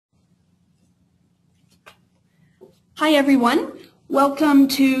Hi everyone, welcome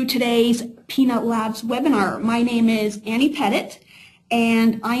to today's Peanut Labs webinar. My name is Annie Pettit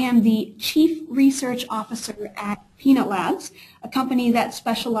and I am the Chief Research Officer at Peanut Labs, a company that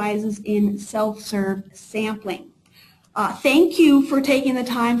specializes in self-serve sampling. Thank you for taking the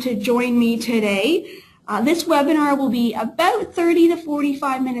time to join me today. This webinar will be about 30 to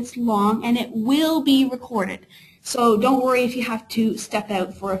 45 minutes long and it will be recorded. So don't worry if you have to step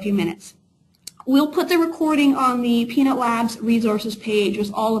out for a few minutes. We'll put the recording on the Peanut Labs resources page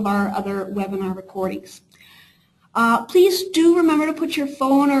with all of our other webinar recordings. Please do remember to put your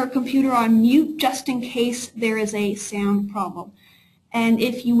phone or computer on mute just in case there is a sound problem. And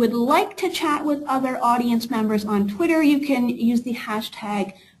if you would like to chat with other audience members on Twitter, you can use the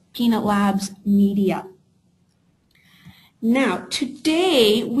hashtag PeanutLabsMedia. Now,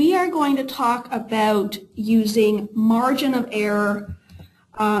 today we are going to talk about using margin of error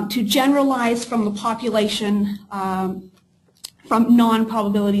to generalize from the population from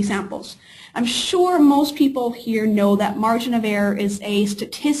non-probability samples. I'm sure most people here know that margin of error is a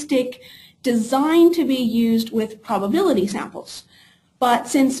statistic designed to be used with probability samples. But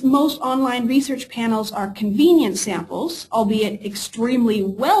since most online research panels are convenience samples, albeit extremely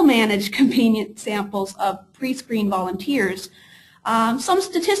well-managed convenient samples of pre-screened volunteers, some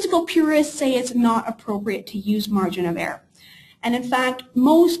statistical purists say it's not appropriate to use margin of error. And in fact,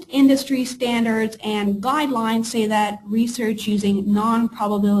 most industry standards and guidelines say that research using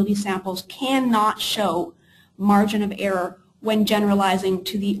non-probability samples cannot show margin of error when generalizing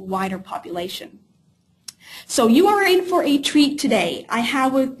to the wider population. So you are in for a treat today. I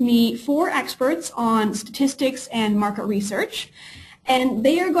have with me 4 experts on statistics and market research, and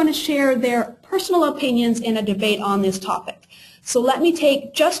they are going to share their personal opinions in a debate on this topic. So let me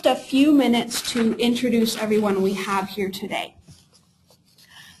take just a few minutes to introduce everyone we have here today.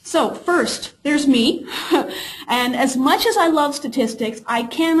 So first, there's me, and as much as I love statistics, I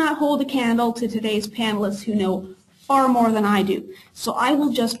cannot hold a candle to today's panelists who know far more than I do, so I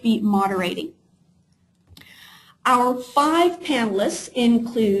will just be moderating. Our 5 panelists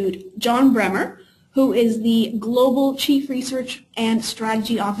include John Bremer, who is the Global Chief Research and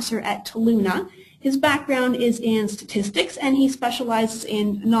Strategy Officer at Toluna. His background is in statistics, and he specializes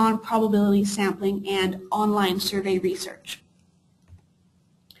in non-probability sampling and online survey research.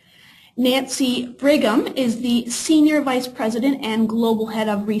 Nancy Brigham is the Senior Vice President and Global Head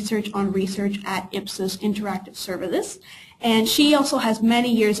of Research on Research at Ipsos Interactive Services, and she also has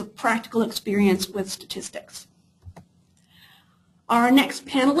many years of practical experience with statistics. Our next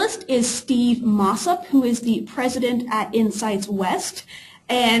panelist is Steve Mossop, who is the President at Insights West,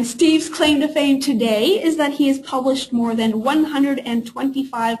 and Steve's claim to fame today is that he has published more than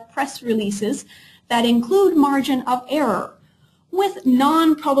 125 press releases that include margin of error with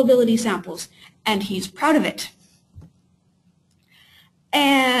non-probability samples, and he's proud of it.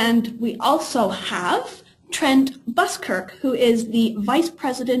 And we also have Trent Buskirk, who is the Vice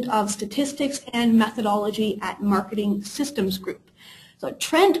President of Statistics and Methodology at Marketing Systems Group. So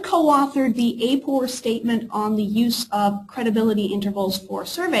Trent co-authored the APOR statement on the use of credibility intervals for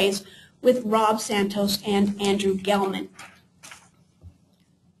surveys with Rob Santos and Andrew Gelman.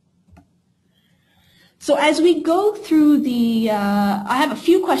 So as we go through I have a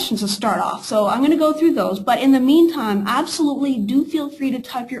few questions to start off, so I'm going to go through those. But in the meantime, absolutely do feel free to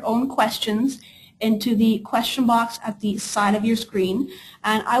type your own questions into the question box at the side of your screen,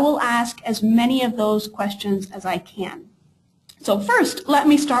 and I will ask as many of those questions as I can. So first, let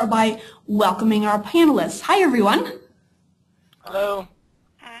me start by welcoming our panelists. Hi, everyone. Hello.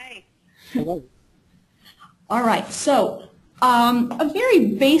 Hi. Hello. All right, so a very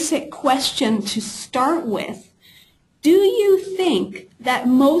basic question to start with. Do you think that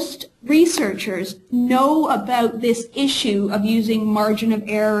most researchers know about this issue of using margin of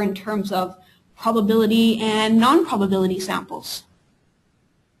error in terms of probability and non-probability samples?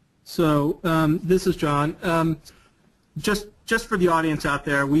 So this is John. Just for the audience out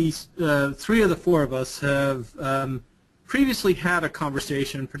there, we 3 of the 4 of us have previously had a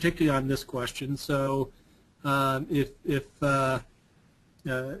conversation, particularly on this question. So if you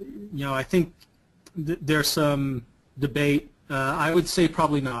know, I think there's some debate. I would say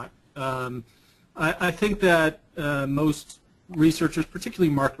probably not. I think that most researchers,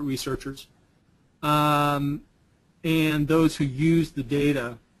 particularly market researchers, and those who use the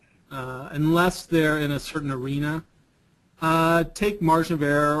data, unless they're in a certain arena, take margin of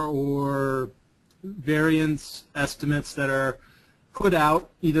error or variance estimates that are put out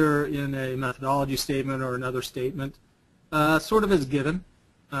either in a methodology statement or another statement, sort of as given.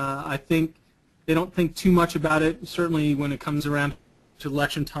 I think they don't think too much about it. Certainly when it comes around to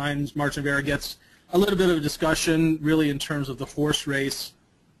election times, margin of error gets a little bit of a discussion really in terms of the horse race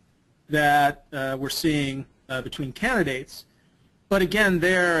that we're seeing between candidates. But again,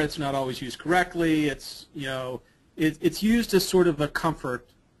 there it's not always used correctly. It's, you know, it's used as sort of a comfort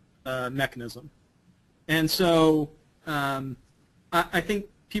mechanism. And so I think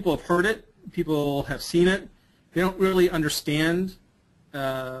people have heard it, people have seen it. They don't really understand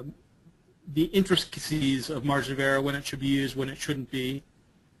the intricacies of margin of error, when it should be used, when it shouldn't be.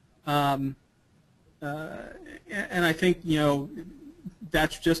 And I think, you know,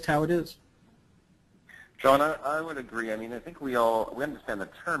 that's just how it is. John, I would agree. I mean, I think we understand the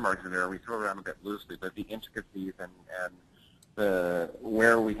term margin of error. We throw it around a bit loosely, but the intricacies and the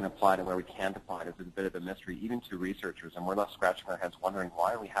where we can apply it and where we can't apply it is a bit of a mystery, even to researchers. And we're left scratching our heads wondering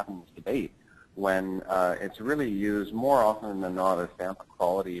why are we having this debate when it's really used more often than not as stamp of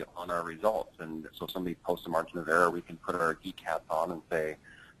quality on our results. And so if somebody posts a margin of error, we can put our geek hats on and say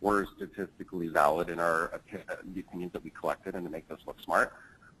we're statistically valid in the opinions that we collected and to make us look smart.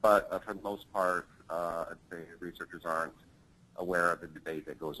 But for the most part, I'd say researchers aren't aware of the debate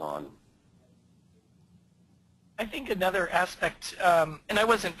that goes on. I think another aspect, and I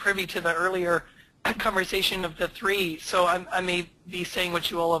wasn't privy to the earlier conversation of the three, so I may be saying what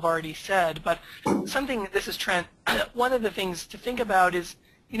you all have already said, but something, this is Trent, one of the things to think about is,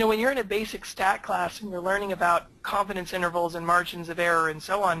 you know, when you're in a basic stat class and you're learning about confidence intervals and margins of error and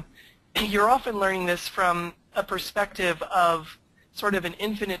so on, you're often learning this from a perspective of sort of an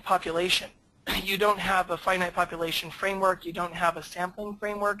infinite population. You don't have a finite population framework, you don't have a sampling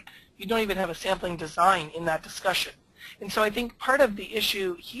framework, you don't even have a sampling design in that discussion. And so I think part of the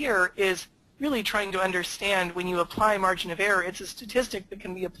issue here is really trying to understand when you apply margin of error, it's a statistic that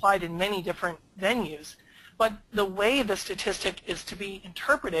can be applied in many different venues. But the way the statistic is to be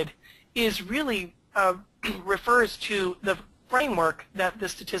interpreted is really refers to the framework that the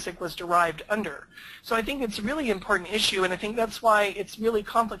statistic was derived under. So I think it's a really important issue, and I think that's why it's really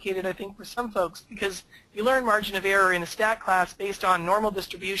complicated, I think, for some folks, because you learn margin of error in a stat class based on normal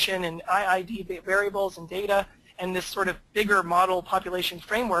distribution and IID variables and data and this sort of bigger model population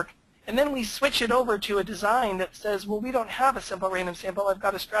framework, and then we switch it over to a design that says, well, we don't have a simple random sample, I've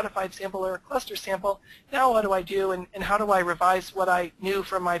got a stratified sample or a cluster sample, now what do I do, and how do I revise what I knew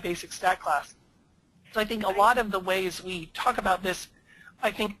from my basic stat class? So I think a lot of the ways we talk about this,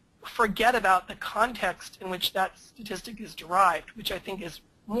 I think, forget about the context in which that statistic is derived, which I think is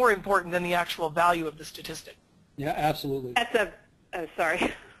more important than the actual value of the statistic. Yeah, absolutely. That's sorry.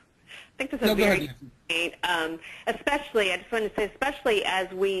 I think that's a very good point. Especially, I just want to say, especially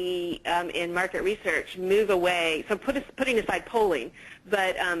as we in market research move away, so putting aside polling,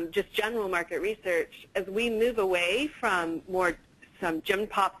 but just general market research, as we move away from some gem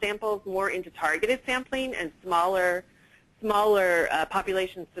pop samples more into targeted sampling and smaller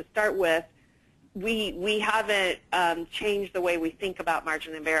populations to start with, we haven't changed the way we think about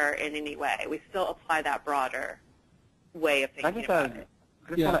margin of error in any way. We still apply that broader way of thinking about it.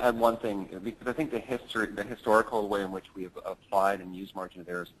 I just want to add one thing, because I think the historical way in which we have applied and used margin of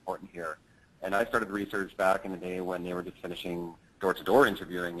error is important here. And I started research back in the day when they were just finishing door-to-door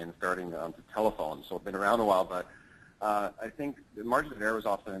interviewing and starting to telephone. So it's been around a while, but I think the margin of error was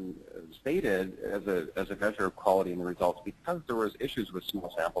often stated as a measure of quality in the results because there was issues with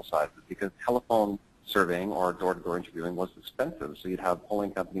small sample sizes, because telephone surveying or door-to-door interviewing was expensive. So you'd have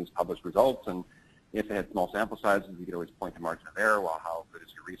polling companies publish results, and if they had small sample sizes, you could always point to margin of error, well, how good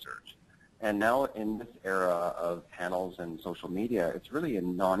is your research? And now in this era of panels and social media, it's really a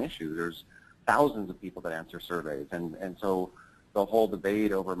non-issue. There's thousands of people that answer surveys, and so the whole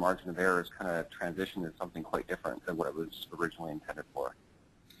debate over margin of error is kind of transitioned to something quite different than what it was originally intended for.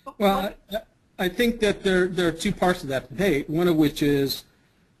 Well, I think that there are two parts to that debate, one of which is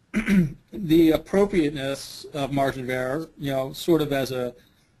the appropriateness of margin of error, you know, sort of as an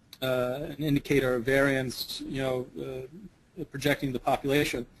indicator of variance, you know, projecting the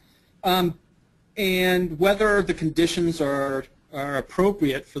population, and whether the conditions are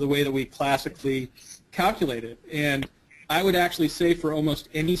appropriate for the way that we classically calculate it. And I would actually say for almost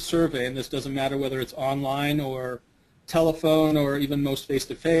any survey, and this doesn't matter whether it's online or telephone or even most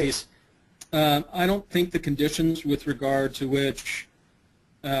face-to-face, I don't think the conditions with regard to which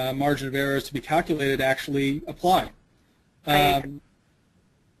margin of error is to be calculated actually apply.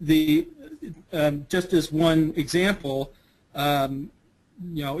 Just as one example, you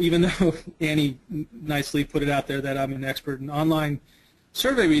know, even though Annie nicely put it out there that I'm an expert in online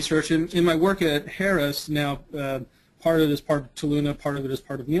survey research, in my work at Harris now, part of it is part of Toluna, part of it is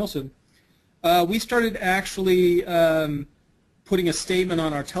part of Nielsen. We started actually putting a statement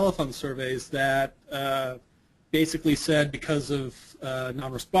on our telephone surveys that basically said because of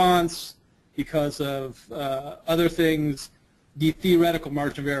non-response, because of other things, the theoretical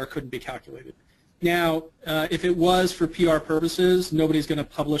margin of error couldn't be calculated. Now, if it was for PR purposes, nobody's going to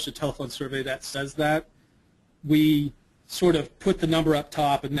publish a telephone survey that says that. We sort of put the number up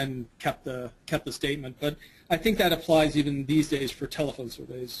top and then kept the statement. But I think that applies even these days for telephone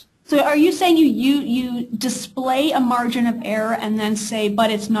surveys. So are you saying you display a margin of error and then say, but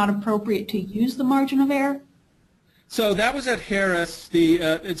it's not appropriate to use the margin of error? So that was at Harris.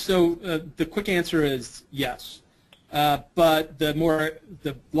 The quick answer is yes. But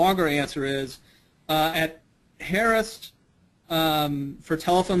the longer answer is at Harris for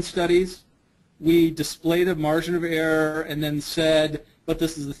telephone studies, we displayed a margin of error and then said, but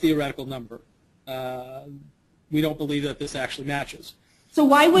this is the theoretical number. We don't believe that this actually matches. So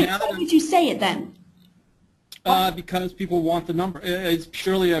why would you say it then? Because people want the number. It's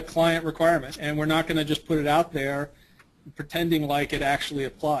purely a client requirement, and we're not going to just put it out there pretending like it actually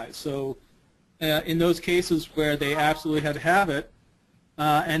applies. So in those cases where they absolutely had to have it,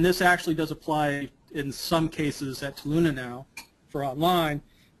 and this actually does apply in some cases at Toluna now for online,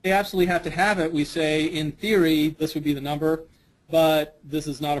 they absolutely have to have it. We say, in theory, this would be the number, but this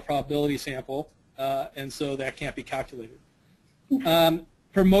is not a probability sample, and so that can't be calculated.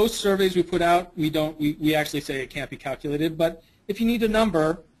 For most surveys we put out, we actually say it can't be calculated, but if you need a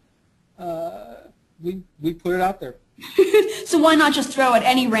number, we put it out there. So why not just throw out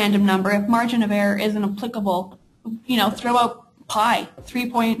any random number? If margin of error isn't applicable, throw out pi,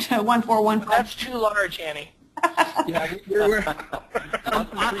 3.1415. That's too large, Annie. Yeah,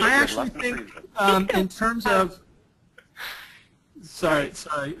 I actually think in terms of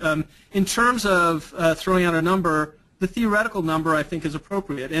in terms of throwing out a number, the theoretical number I think is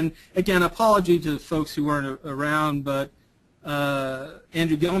appropriate. And again, apology to folks who weren't around, but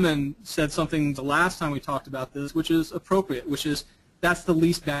Andrew Gilman said something the last time we talked about this, which is appropriate, which is that's the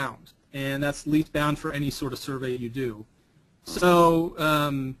least bound, and that's least bound for any sort of survey you do. So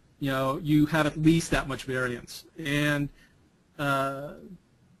you have at least that much variance. And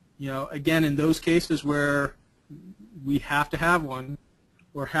again, in those cases where we have to have one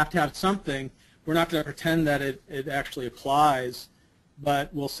or have to have something, we're not going to pretend that it actually applies,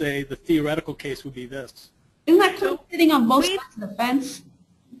 but we'll say the theoretical case would be this. Isn't that kind of sitting on both sides of the fence?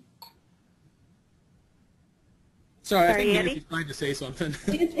 Sorry, I think Nancy's trying to say something.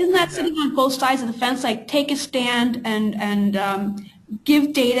 Isn't that sitting on both sides of the fence? Like, take a stand and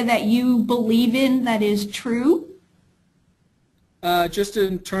give data that you believe in that is true? Just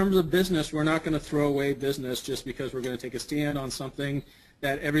in terms of business, we're not going to throw away business just because we're going to take a stand on something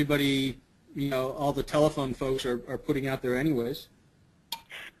that everybody, all the telephone folks are putting out there anyways.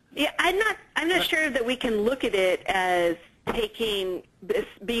 Yeah, I'm not sure that we can look at it as taking this,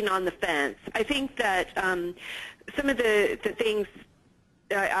 being on the fence. I think that some of the things,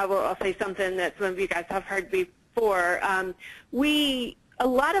 I'll say something that some of you guys have heard before. All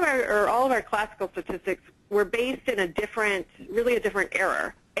of our classical statistics were based in a different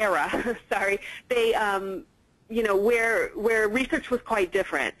era. Sorry, they, where research was quite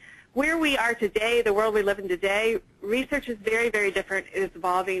different. Where we are today, the world we live in today, research is very, very different. It's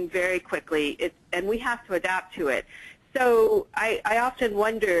evolving very quickly, and we have to adapt to it. So I often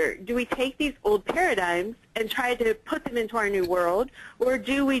wonder, do we take these old paradigms and try to put them into our new world, or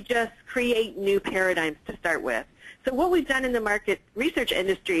do we just create new paradigms to start with? So what we've done in the market research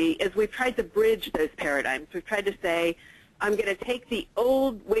industry is we've tried to bridge those paradigms. We've tried to say, I'm going to take the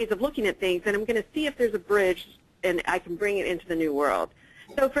old ways of looking at things, and I'm going to see if there's a bridge, and I can bring it into the new world.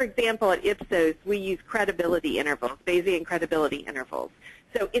 So, for example, at Ipsos, we use credibility intervals, Bayesian credibility intervals.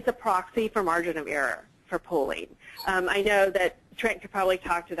 So it's a proxy for margin of error for polling. I know that Trent could probably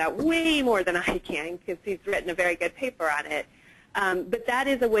talk to that way more than I can because he's written a very good paper on it. But that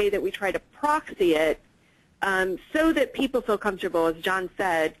is a way that we try to proxy it so that people feel comfortable. As John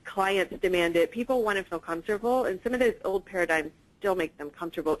said, clients demand it. People want to feel comfortable, and some of those old paradigms still make them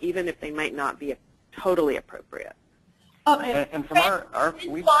comfortable even if they might not be totally appropriate. And from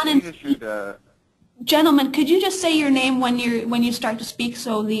we issued Gentlemen, could you just say your name when you start to speak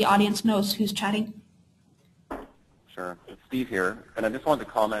so the audience knows who's chatting? Sure. It's Steve here, and I just wanted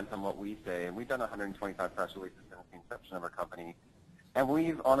to comment on what we say. And we've done 125 press releases since the inception of our company, and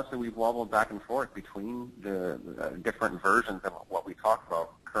we've wobbled back and forth between the different versions of what we talk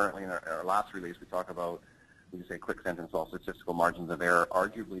about. Currently, in our last release, we talk about, we just say quick sentence, all statistical margins of error,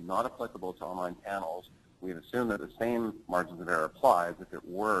 arguably not applicable to online panels. We've assumed that the same margins of error apply as if it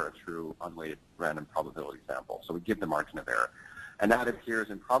were a true unweighted random probability sample. So we give the margin of error. And that appears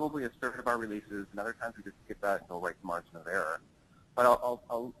in probably a third of our releases, and other times we just skip that and go right to margin of error. But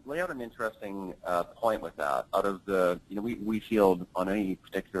I'll lay out an interesting point with that. Out of the, we field on any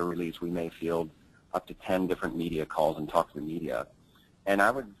particular release, we may field up to 10 different media calls and talk to the media. And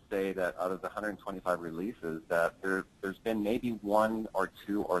I would say that out of the 125 releases, that there's been maybe 1 or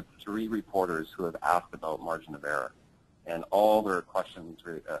 2 or 3 reporters who have asked about margin of error. And all their questions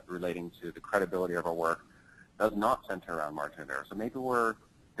relating to the credibility of our work does not center around margin of error. So maybe we're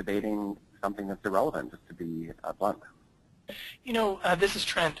debating something that's irrelevant, just to be blunt. This is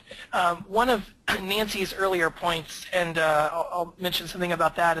Trent. One of Nancy's earlier points, and I'll mention something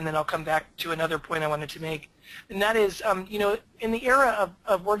about that, and then I'll come back to another point I wanted to make, and that is, in the era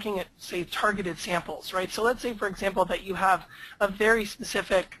of working at, say, targeted samples, right? So let's say, for example, that you have a very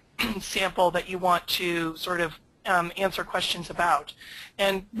specific sample that you want to sort of answer questions about,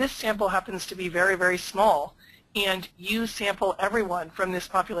 and this sample happens to be very, very small, and you sample everyone from this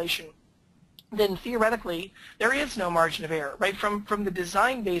population. Then theoretically, there is no margin of error, right? From the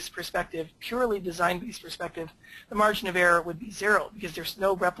design-based perspective, purely design-based perspective, the margin of error would be 0 because there's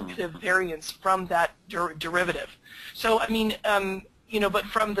no replicative variance from that derivative. So, I mean, but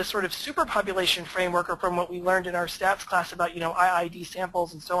from the sort of superpopulation framework, or from what we learned in our stats class about, IID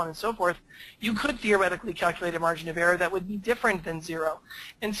samples and so on and so forth, you could theoretically calculate a margin of error that would be different than 0.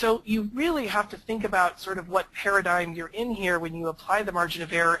 And so you really have to think about sort of what paradigm you're in here when you apply the margin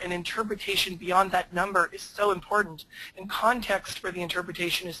of error, and interpretation beyond that number is so important, and context for the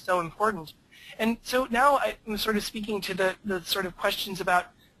interpretation is so important. And so now I'm sort of speaking to the sort of questions about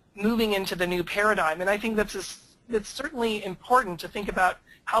moving into the new paradigm, and I think it's certainly important to think about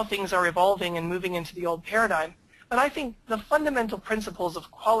how things are evolving and moving into the old paradigm. But I think the fundamental principles of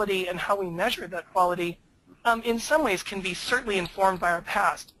quality and how we measure that quality in some ways can be certainly informed by our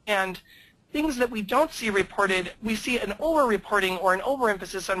past. And things that we don't see reported, we see an over-reporting or an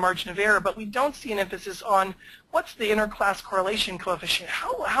over-emphasis on margin of error, but we don't see an emphasis on what's the interclass correlation coefficient.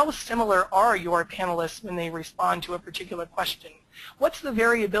 How similar are your panelists when they respond to a particular question? What's the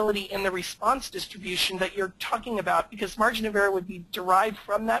variability in the response distribution that you're talking about? Because margin of error would be derived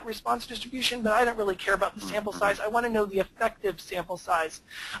from that response distribution, but I don't really care about the sample size. I want to know the effective sample size.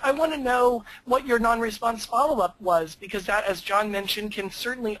 I want to know what your non-response follow-up was, because that, as John mentioned, can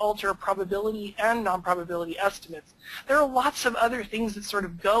certainly alter probability and non-probability estimates. There are lots of other things that sort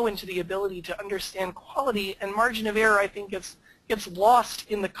of go into the ability to understand quality, and margin of error, I think, gets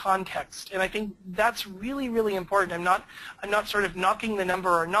lost in the context, and I think that's really, really important. I'm not sort of knocking the number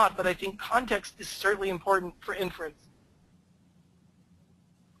or not, but I think context is certainly important for inference.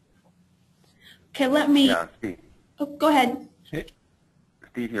 Okay, let me. Yeah, Steve. Oh, go ahead.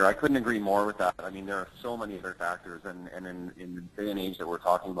 Steve here. I couldn't agree more with that. I mean, there are so many other factors, and in the day and age that we're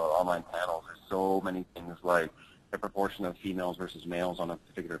talking about online panels, there's so many things like the proportion of females versus males on a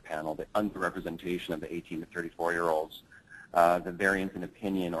particular panel, the underrepresentation of the 18 to 34-year-olds, the variance in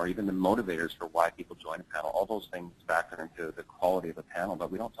opinion, or even the motivators for why people join a panel. All those things factor into the quality of a panel,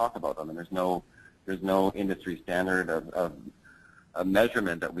 but we don't talk about them, and there's no industry standard of a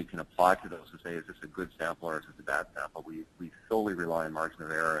measurement that we can apply to those to say, is this a good sample or is this a bad sample? We solely rely on margin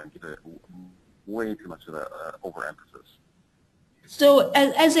of error and give it way too much of an overemphasis. So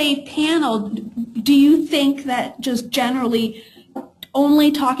as a panel, do you think that just generally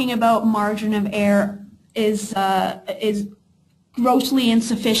only talking about margin of error is grossly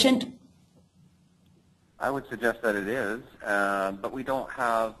insufficient? I would suggest that it is, but we don't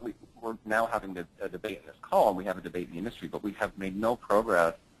have, we're now having a debate in this call, and we have a debate in the industry, but we have made no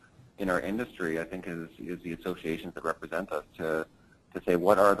progress in our industry, I think, is the associations that represent us to say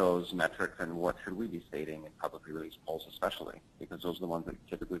what are those metrics and what should we be stating in publicly released polls especially, because those are the ones that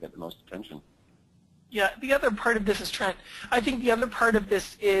typically get the most attention. Yeah, the other part of this is, Trent, I think the other part of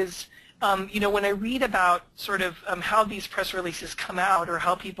this is, when I read about sort of how these press releases come out, or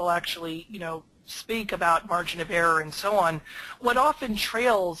how people actually, speak about margin of error and so on, what often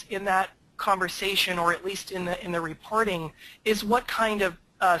trails in that conversation, or at least in the reporting, is what kind of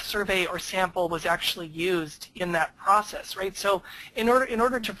survey or sample was actually used in that process, right? So in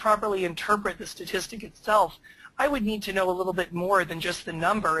order to properly interpret the statistic itself, I would need to know a little bit more than just the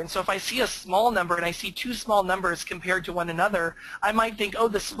number. And so if I see a small number and I see two small numbers compared to one another, I might think, oh,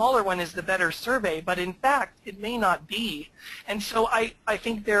 the smaller one is the better survey, but in fact, it may not be. And so I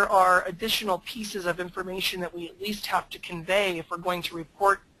think there are additional pieces of information that we at least have to convey if we're going to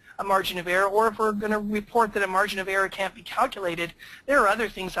report a margin of error, or if we're going to report that a margin of error can't be calculated. There are other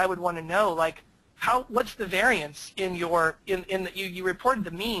things I would want to know, like what's the variance in you reported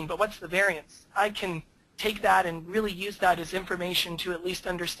the mean, but what's the variance? I can take that and really use that as information to at least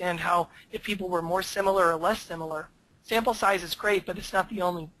understand how, if people were more similar or less similar. Sample size is great, but it's not the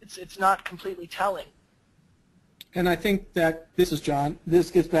only, it's not completely telling. And I think that, this is John,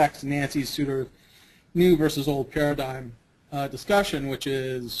 this gets back to Nancy's sort of new versus old paradigm discussion, which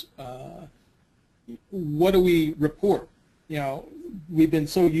is what do we report? You know, we've been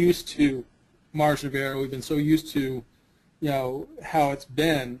so used to margin of error, we've been so used to, you know, how it's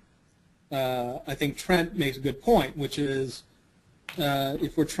been. I think Trent makes a good point, which is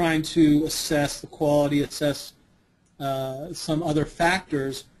if we're trying to assess the quality, assess some other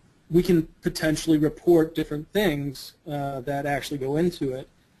factors, we can potentially report different things that actually go into it.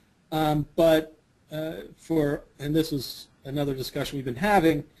 But and this is another discussion we've been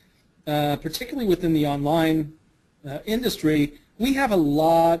having, particularly within the online industry, we have a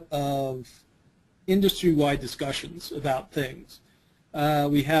lot of industry-wide discussions about things.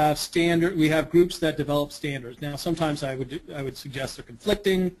 We have groups that develop standards. Now, sometimes I would suggest they're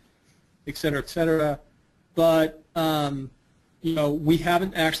conflicting, et cetera, but you know, we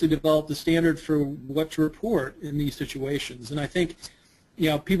haven't actually developed the standard for what to report in these situations. And I think,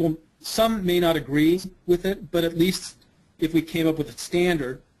 you know, some may not agree with it, but at least if we came up with a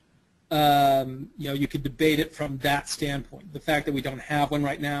standard, you know, you could debate it from that standpoint. The fact that we don't have one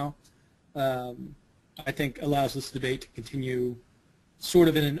right now, I think, allows this debate to continue sort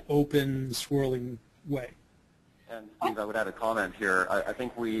of in an open, swirling way. And Steve, I would add a comment here. I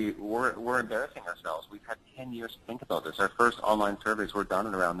think we're embarrassing ourselves. We've had 10 years to think about this. Our first online surveys were done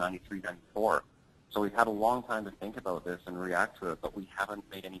in around 93, 94. So we've had a long time to think about this and react to it, but we haven't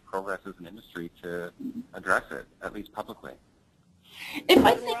made any progress as an industry to address it, at least publicly. If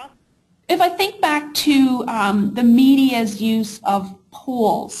I think back to the media's use of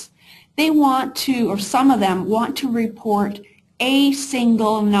polls, they want to, or some of them want to report a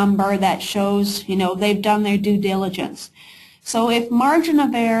single number that shows, you know, they've done their due diligence. So if margin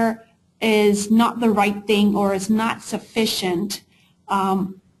of error is not the right thing or is not sufficient,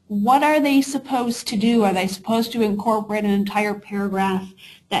 what are they supposed to do? Are they supposed to incorporate an entire paragraph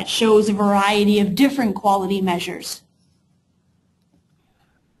that shows a variety of different quality measures?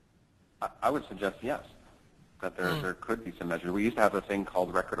 I would suggest yes, that there could be some measures. We used to have a thing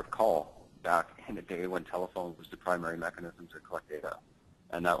called record of call back in the day when telephone was the primary mechanism to collect data.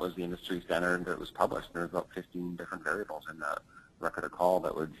 And that was the industry standard that was published. There was about 15 different variables in that record of call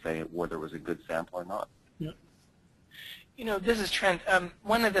that would say whether it was a good sample or not. Yeah. You know, this is Trent.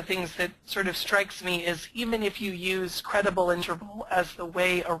 One of the things that sort of strikes me is even if you use credible interval as the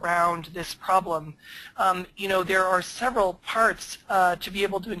way around this problem, you know, there are several parts to be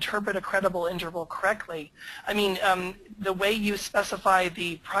able to interpret a credible interval correctly. I mean, the way you specify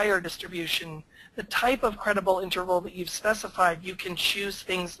the prior distribution, the type of credible interval that you've specified, you can choose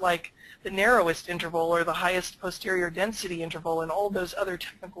things like the narrowest interval or the highest posterior density interval and all those other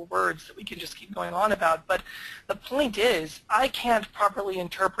technical words that we can just keep going on about. But the point is, I can't properly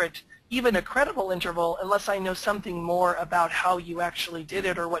interpret even a credible interval unless I know something more about how you actually did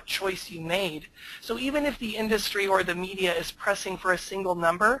it or what choice you made. So even if the industry or the media is pressing for a single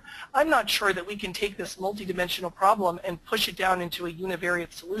number, I'm not sure that we can take this multidimensional problem and push it down into a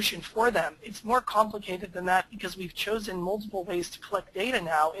univariate solution for them. It's more complicated than that because we've chosen multiple ways to collect data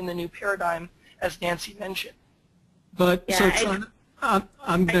now in the new paradigm, as Nancy mentioned. But yeah, so Trent, I'm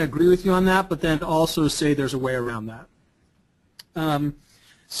going to agree with you on that, but then also say there's a way around that.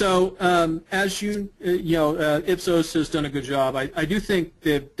 So as you know, Ipsos has done a good job. I do think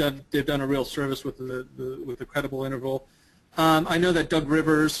they've done a real service with the credible interval. I know that Doug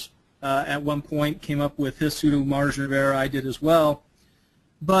Rivers at one point came up with his pseudo margin of error. I did as well.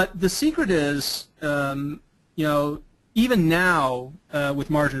 But the secret is, you know, even now with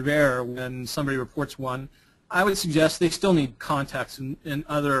margin of error, when somebody reports one, I would suggest they still need context and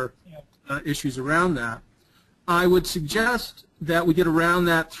other issues around that. I would suggest that we get around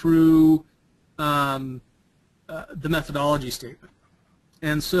that through the methodology statement.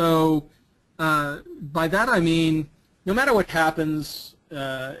 And so by that I mean, no matter what happens,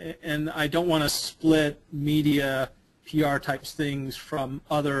 and I don't want to split media, PR types things from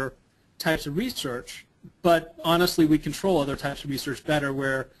other types of research, but honestly we control other types of research better,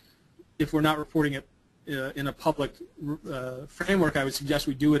 where if we're not reporting it in a public framework, I would suggest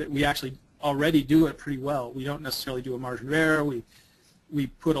we do it, we actually already do it pretty well. We don't necessarily do a margin of error. We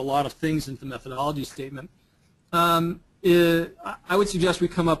put a lot of things into the methodology statement. I would suggest we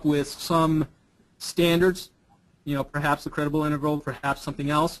come up with some standards, you know, perhaps the credible interval, perhaps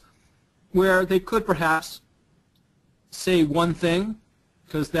something else, where they could perhaps say one thing,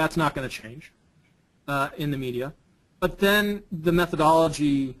 because that's not going to change in the media. But then the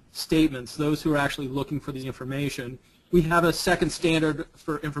methodology statements, those who are actually looking for the information, we have a second standard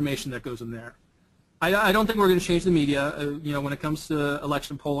for information that goes in there. I don't think we're going to change the media. You know, when it comes to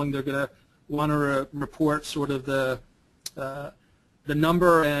election polling, they're going to want to report sort of the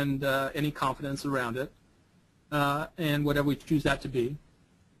number and any confidence around it, and whatever we choose that to be.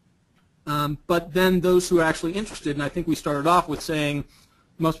 But then those who are actually interested, and I think we started off with saying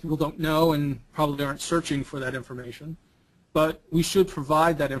most people don't know and probably aren't searching for that information, but we should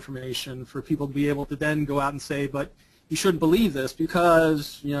provide that information for people to be able to then go out and say, but you shouldn't believe this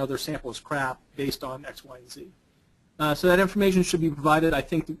because, you know, their sample is crap based on X, Y, and Z. So that information should be provided. I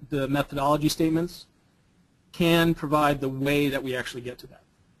think the methodology statements can provide the way that we actually get to that.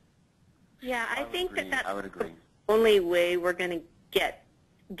 Yeah, I think that that's I would agree. the only way we're going to get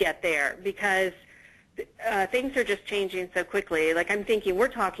there, because things are just changing so quickly. Like, I'm thinking we're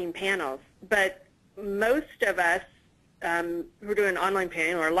talking panels, but most of us who are doing an online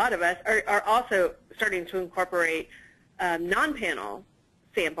panel, or a lot of us, are also starting to incorporate non-panel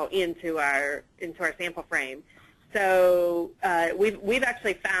sample into our sample frame. So we've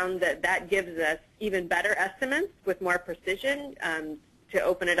actually found that gives us even better estimates with more precision to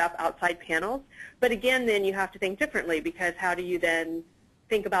open it up outside panels. But again, then you have to think differently, because how do you then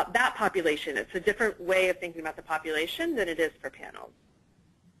think about that population? It's a different way of thinking about the population than it is for panels.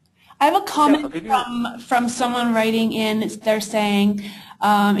 I have a comment from someone writing in. They're saying,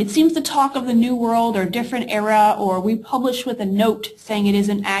 it seems the talk of the new world or different era, or we publish with a note saying it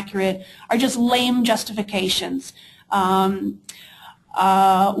isn't accurate, are just lame justifications. These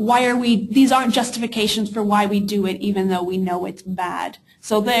aren't justifications for why we do it, even though we know it's bad.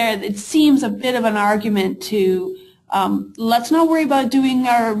 So it seems a bit of an argument to, let's not worry about doing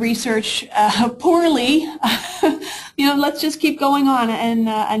our research poorly. You know, let's just keep going on and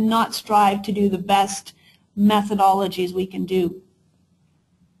not strive to do the best methodologies we can do.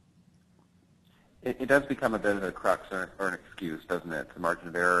 It does become a bit of a crux or an excuse, doesn't it? The margin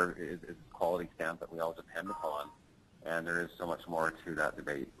of error is a quality stamp that we all depend upon, and there is so much more to that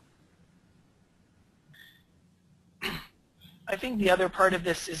debate. I think the other part of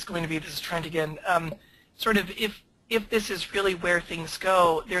this is going to be, this is Trent again, sort of if this is really where things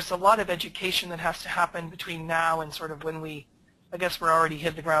go, there's a lot of education that has to happen between now and sort of when we, I guess we're already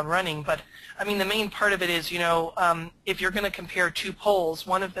hit the ground running, but I mean the main part of it is, you know, if you're going to compare two polls,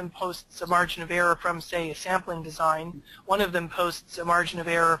 one of them posts a margin of error from, say, a sampling design, one of them posts a margin of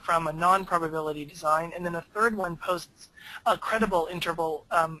error from a non-probability design, and then a third one posts a credible interval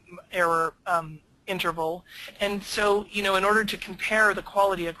error interval. And so, you know, in order to compare the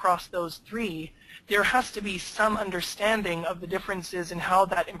quality across those three, there has to be some understanding of the differences in how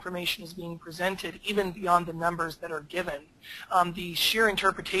that information is being presented, even beyond the numbers that are given. The sheer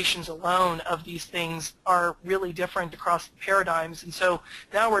interpretations alone of these things are really different across the paradigms, and so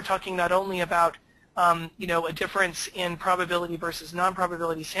now we're talking not only about you know, a difference in probability versus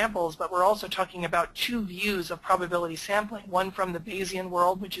non-probability samples, but we're also talking about two views of probability sampling, one from the Bayesian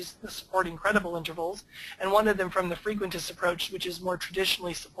world, which is the supporting credible intervals, and one of them from the frequentist approach, which is more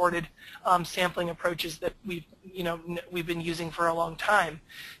traditionally supported sampling approaches that we've been using for a long time.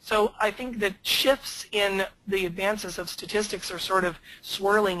 So I think that shifts in the advances of statistics are sort of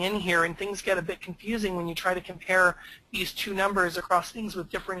swirling in here, and things get a bit confusing when you try to compare these two numbers across things with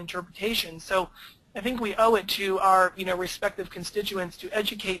different interpretations. So I think we owe it to our, you know, respective constituents to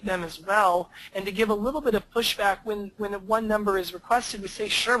educate them as well, and to give a little bit of pushback when one number is requested. We say,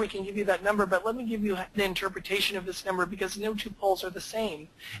 sure, we can give you that number, but let me give you the interpretation of this number, because no two polls are the same,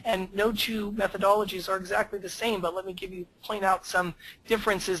 and no two methodologies are exactly the same, but let me point out some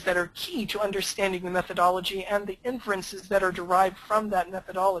differences that are key to understanding the methodology and the inferences that are derived from that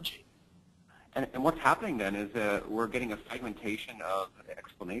methodology. And what's happening then is we're getting a fragmentation of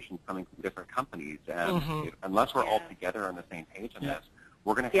explanations coming from different companies. And unless we're all together on the same page on this,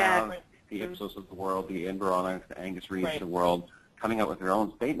 we're going to have the Ipsos of the world, the Environics, the Angus Reeds of the world coming out with their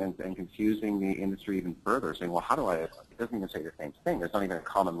own statements and confusing the industry even further, saying, well, how do it doesn't even say the same thing. There's not even a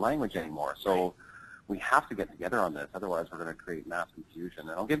common language anymore. So we have to get together on this. Otherwise, we're going to create mass confusion.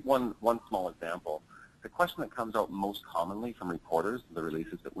 And I'll give one small example. The question that comes out most commonly from reporters, the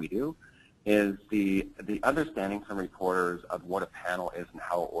releases that we do, is the understanding from reporters of what a panel is and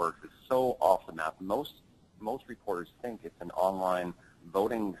how it works is so off the map. Most reporters think it's an online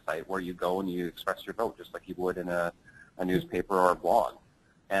voting site where you go and you express your vote just like you would in a newspaper or a blog.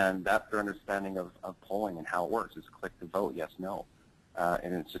 And that's their understanding of polling and how it works, is click to vote, yes, no.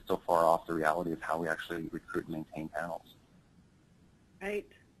 And it's just so far off the reality of how we actually recruit and maintain panels. Right.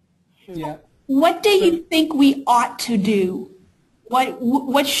 Yeah. What do you think we ought to do?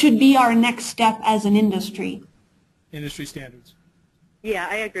 What should be our next step as an industry? Industry standards. Yeah,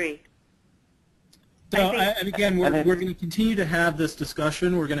 I agree. So, and again, we're going to continue to have this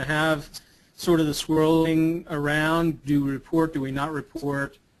discussion. We're going to have sort of the swirling around, do we report, do we not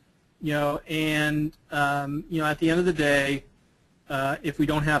report? and at the end of the day, if we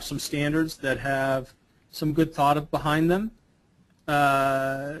don't have some standards that have some good thought behind them,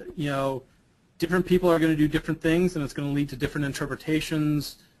 different people are going to do different things, and it's going to lead to different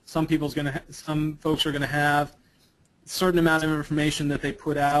interpretations. Some folks are going to have a certain amount of information that they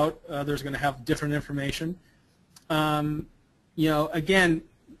put out. Others are going to have different information. Again,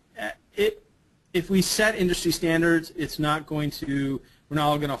 if we set industry standards, it's not going to. We're not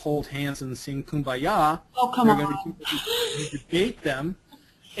all going to hold hands and sing Kumbaya. Oh, come on. We're going to debate them.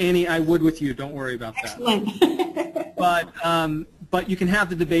 Annie, I would with you. Don't worry about that. Excellent. But you can have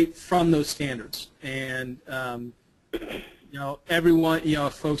the debate from those standards, and everyone,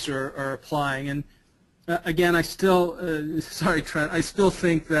 folks are applying. And again, I still, sorry, Trent, I still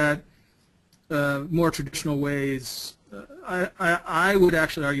think that more traditional ways. I would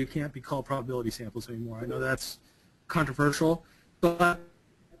actually argue can't be called probability samples anymore. I know that's controversial, but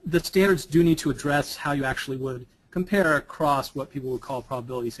the standards do need to address how you actually would compare across what people would call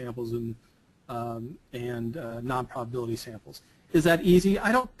probability samples and non-probability samples. Is that easy?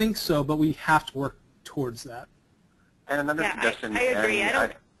 I don't think so, but we have to work towards that. And another suggestion. I agree. I don't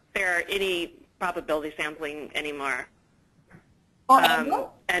think there are any probability sampling anymore.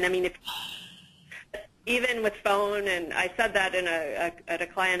 And I mean, even with phone, and I said that at a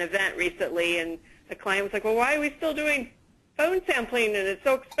client event recently, and the client was like, "Well, why are we still doing phone sampling? And it's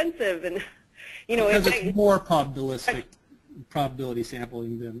so expensive." And because it's more probability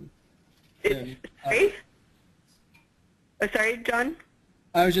sampling than. Sorry, John?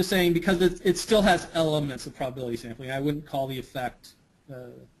 I was just saying because it still has elements of probability sampling. I wouldn't call the effect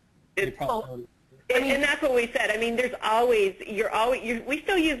probability. And that's what we said. I mean, there's always, we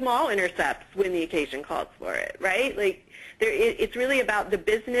still use mall intercepts when the occasion calls for it, right? Like, it's really about the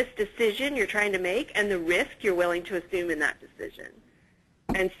business decision you're trying to make and the risk you're willing to assume in that decision.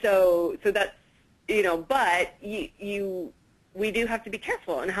 And so that's, but we do have to be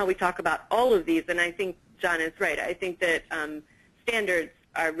careful in how we talk about all of these, and I think John is right. I think that standards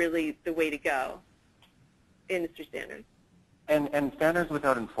are really the way to go, industry standards. And standards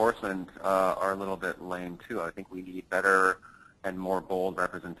without enforcement are a little bit lame, too. I think we need better and more bold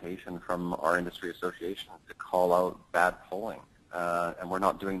representation from our industry associations to call out bad polling, and we're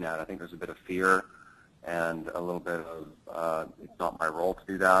not doing that. I think there's a bit of fear and a little bit of it's not my role to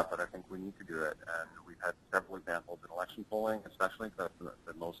do that, but I think we need to do it. And we've had several examples in election polling, especially that's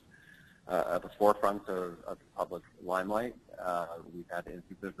the most at the forefront of the public limelight. We've had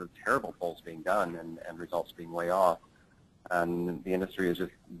instances of terrible polls being done and results being way off. And the industry is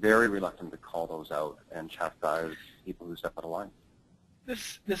just very reluctant to call those out and chastise people who step out of line.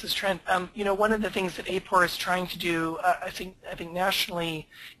 This is Trent. One of the things that APOR is trying to do, I think nationally,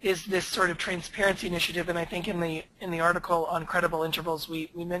 is this sort of transparency initiative. And I think in the article on credible intervals,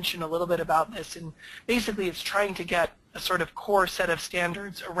 we mentioned a little bit about this. And basically, it's trying to get a sort of core set of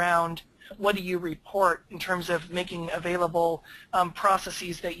standards around what do you report in terms of making available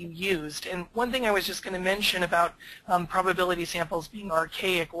processes that you used. And one thing I was just going to mention about probability samples being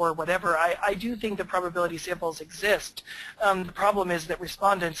archaic or whatever, I do think that probability samples exist. The problem is that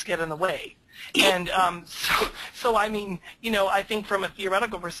respondents get in the way. And so I mean, I think from a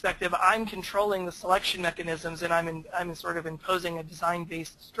theoretical perspective, I'm controlling the selection mechanisms, and I'm sort of imposing a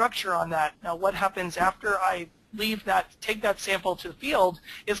design-based structure on that. Now, what happens after I take that sample to the field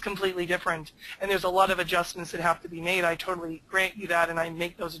is completely different, and there's a lot of adjustments that have to be made. I totally grant you that, and I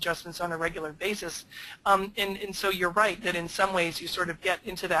make those adjustments on a regular basis. And so you're right that in some ways you sort of get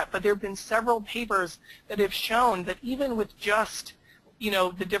into that, but there have been several papers that have shown that even with just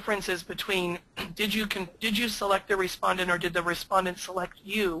the differences between did you select the respondent or did the respondent select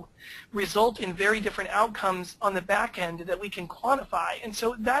you result in very different outcomes on the back end that we can quantify. And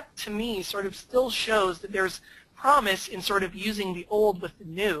so that to me sort of still shows that there's promise in sort of using the old with the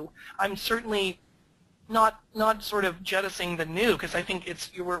new. I'm certainly not sort of jettisoning the new, because I think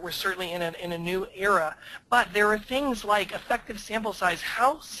we're certainly in a new era. But there are things like effective sample size.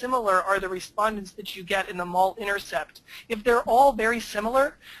 How similar are the respondents that you get in the mall intercept? If they're all very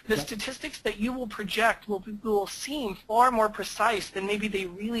similar, the statistics that you will project will seem far more precise than maybe they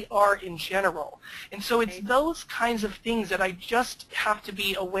really are in general. And so it's those kinds of things that I just have to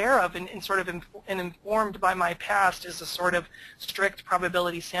be aware of and sort of informed by my past as a sort of strict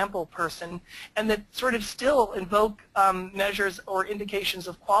probability sample person, and that sort of still invoke measures or indications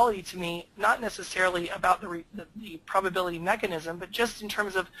of quality to me, not necessarily about the probability mechanism, but just in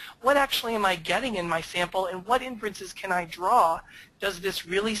terms of what actually am I getting in my sample and what inferences can I draw. Does this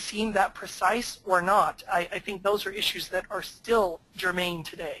really seem that precise or not? I think those are issues that are still germane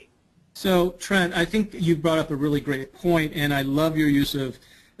today. So, Trent, I think you brought up a really great point, and I love your use of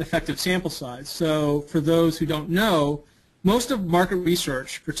effective sample size. So for those who don't know, most of market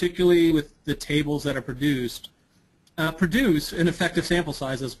research, particularly with the tables that are produced, produce an effective sample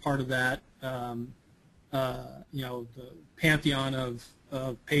size as part of that, the pantheon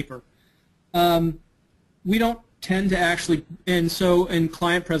of paper. We don't tend to actually, and so in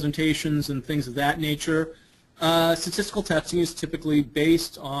client presentations and things of that nature, statistical testing is typically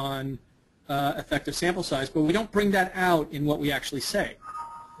based on effective sample size, but we don't bring that out in what we actually say.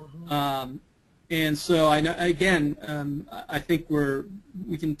 And so I know, again, I think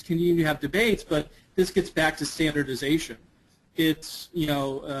we can continue to have debates, but this gets back to standardization. It's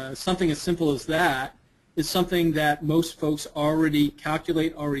something as simple as that is something that most folks already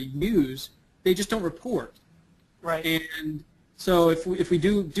calculate, already use. They just don't report. Right. And so if we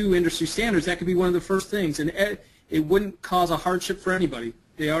do industry standards, that could be one of the first things, and it wouldn't cause a hardship for anybody.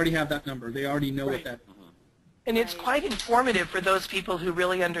 They already have that number. They already know what that. And it's quite informative for those people who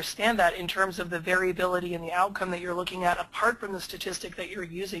really understand that in terms of the variability and the outcome that you're looking at apart from the statistic that you're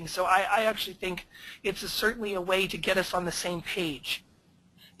using. So I actually think it's certainly a way to get us on the same page.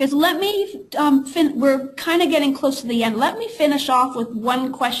 Because let me, we're kind of getting close to the end. Let me finish off with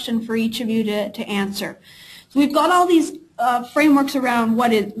one question for each of you to answer. So we've got all these frameworks around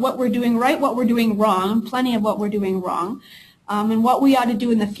what we're doing right, what we're doing wrong, plenty of what we're doing wrong, and what we ought to do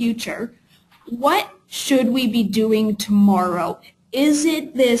in the future. What should we be doing tomorrow? Is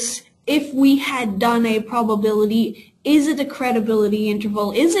it this, if we had done a probability, is it a credibility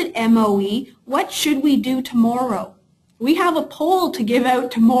interval, is it MOE? What should we do tomorrow? We have a poll to give out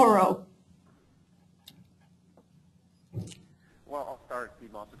tomorrow. Well, I'll start,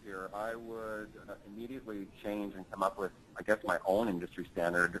 Steve Mossop here. I would immediately change and come up with, I guess, my own industry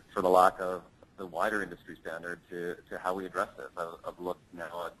standard for the lack of the wider industry standard to how we address this. I've looked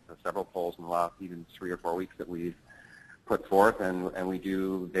now at several polls in the last even 3 or 4 weeks that we've put forth, and we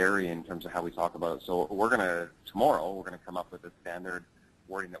do vary in terms of how we talk about it. So tomorrow we're going to come up with a standard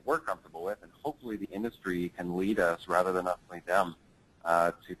wording that we're comfortable with, and hopefully the industry can lead us rather than us lead them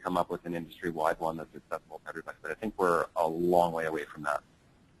to come up with an industry-wide one that's accessible to everybody. But I think we're a long way away from that.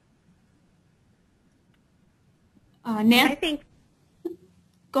 Nan? I think.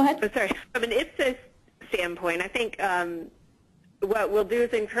 Go ahead. Oh, sorry. From an Ipsos standpoint, I think what we'll do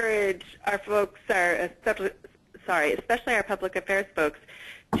is encourage our folks, especially our public affairs folks,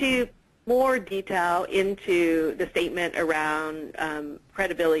 to more detail into the statement around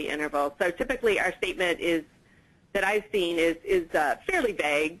credibility intervals. So typically our statement that I've seen is fairly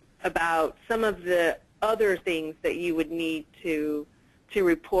vague about some of the other things that you would need to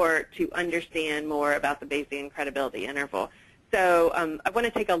report to understand more about the Bayesian credibility interval. So I want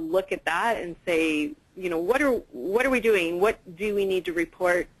to take a look at that and say, what are we doing? What do we need to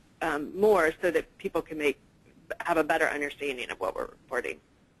report more so that people can have a better understanding of what we're reporting?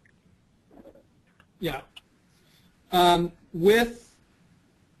 Yeah. Without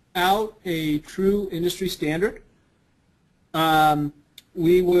a true industry standard,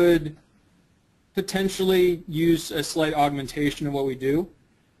 we would potentially use a slight augmentation of what we do.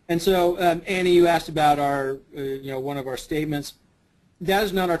 And so, Annie, you asked about our, one of our statements. That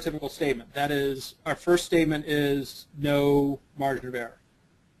is not our typical statement. That is, our first statement is no margin of error.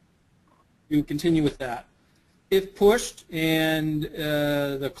 You continue with that. If pushed and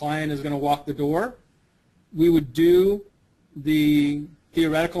the client is going to walk the door, we would do the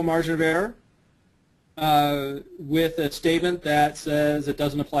theoretical margin of error with a statement that says it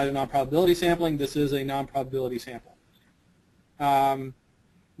doesn't apply to non-probability sampling. This is a non-probability sample.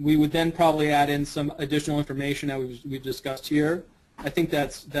 We would then probably add in some additional information that we've discussed here. I think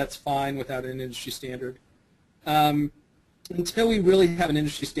that's fine without an industry standard. Until we really have an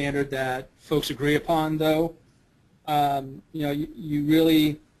industry standard that folks agree upon, though, you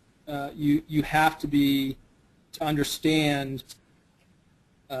really you have to understand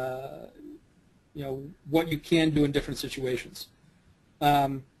what you can do in different situations.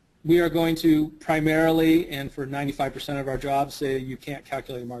 We are going to primarily, and for 95% of our jobs, say you can't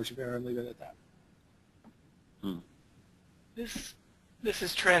calculate a margin of error and leave it at that. This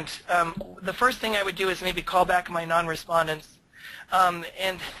is Trent. The first thing I would do is maybe call back my non-respondents.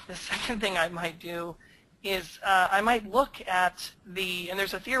 And the second thing I might do is I might look at and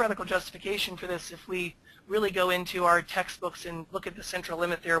there's a theoretical justification for this if we really go into our textbooks and look at the central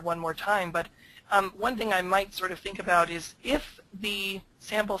limit there one more time, but one thing I might sort of think about is if the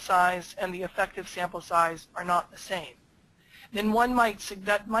sample size and the effective sample size are not the same, then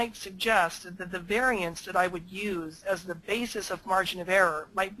that might suggest that the variance that I would use as the basis of margin of error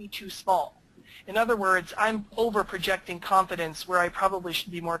might be too small. In other words, I'm over-projecting confidence where I probably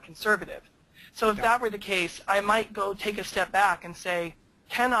should be more conservative. So if that were the case, I might go take a step back and say,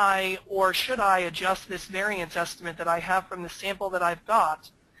 can I or should I adjust this variance estimate that I have from the sample that I've got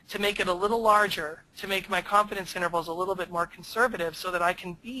to make it a little larger, to make my confidence intervals a little bit more conservative so that I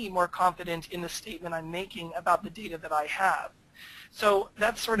can be more confident in the statement I'm making about the data that I have. So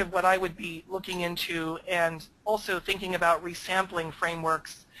that's sort of what I would be looking into, and also thinking about resampling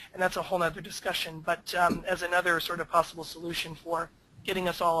frameworks, and that's a whole other discussion, but as another sort of possible solution for getting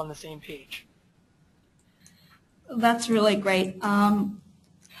us all on the same page. That's really great.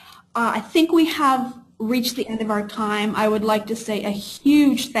 I think we have reached the end of our time. I would like to say a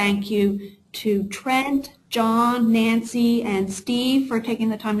huge thank you to Trent, John, Nancy, and Steve for taking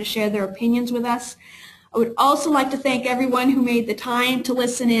the time to share their opinions with us. I would also like to thank everyone who made the time to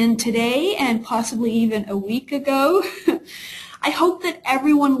listen in today and possibly even a week ago. I hope that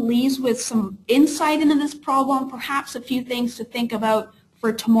everyone leaves with some insight into this problem, perhaps a few things to think about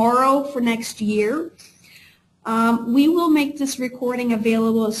for tomorrow, for next year. We will make this recording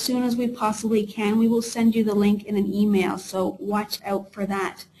available as soon as we possibly can. We will send you the link in an email, so watch out for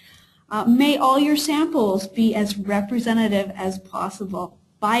that. May all your samples be as representative as possible.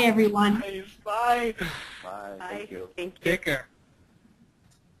 Bye, everyone. Bye. Bye. Bye. Thank you. Thank you. Take care.